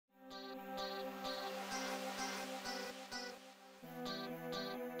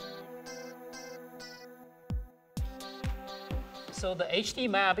So the HD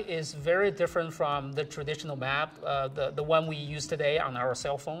map is very different from the traditional map, the one we use today on our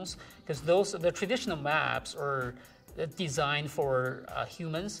cell phones, because the traditional maps are designed for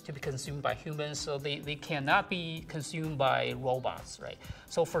humans, to be consumed by humans, so they cannot be consumed by robots, right?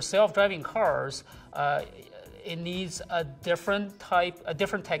 So for self-driving cars, it needs a different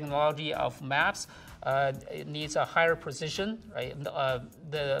technology of maps. It needs a higher precision, right?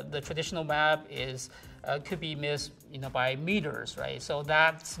 The traditional map could be missed, by meters, right? So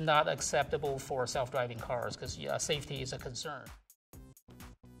that's not acceptable for self-driving cars because safety is a concern.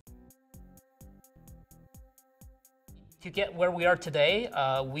 To get where we are today,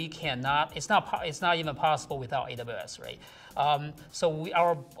 we cannot. It's not even possible without AWS, right? So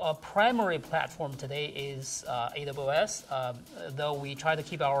our primary platform today is AWS. Though we try to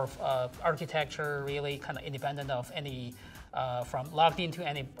keep our architecture really kind of independent of any logged into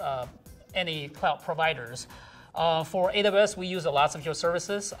any cloud providers. For AWS, we use lots of your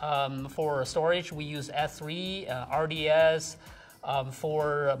services. For storage, we use S3, RDS.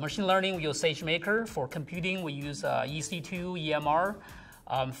 For machine learning, we use SageMaker. For computing, we use EC2, EMR.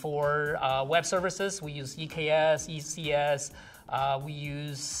 For web services, we use EKS, ECS. We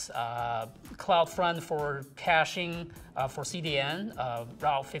use CloudFront for caching, for CDN,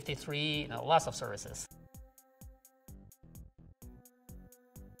 Route 53, lots of services.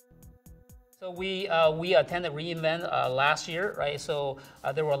 So we attended re:Invent last year, right? So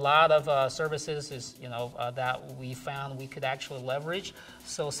there were a lot of services, that we found we could actually leverage.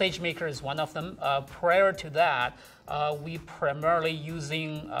 So SageMaker is one of them. Prior to that, we primarily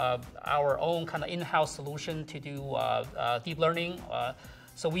using our own kind of in-house solution to do deep learning.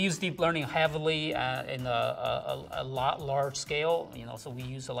 So we use deep learning heavily in a large scale. So we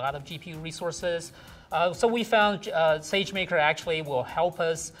use a lot of GPU resources. So we found SageMaker actually will help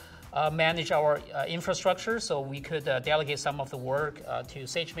us manage our infrastructure, so we could delegate some of the work to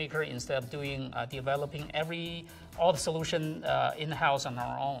SageMaker instead of developing all the solution in-house on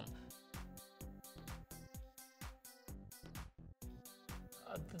our own.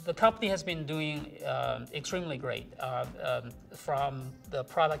 The company has been doing extremely great, from the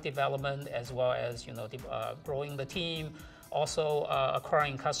product development as well as growing the team, also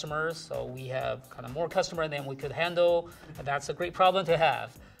acquiring customers. So we have kind of more customers than we could handle, and that's a great problem to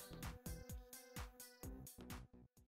have.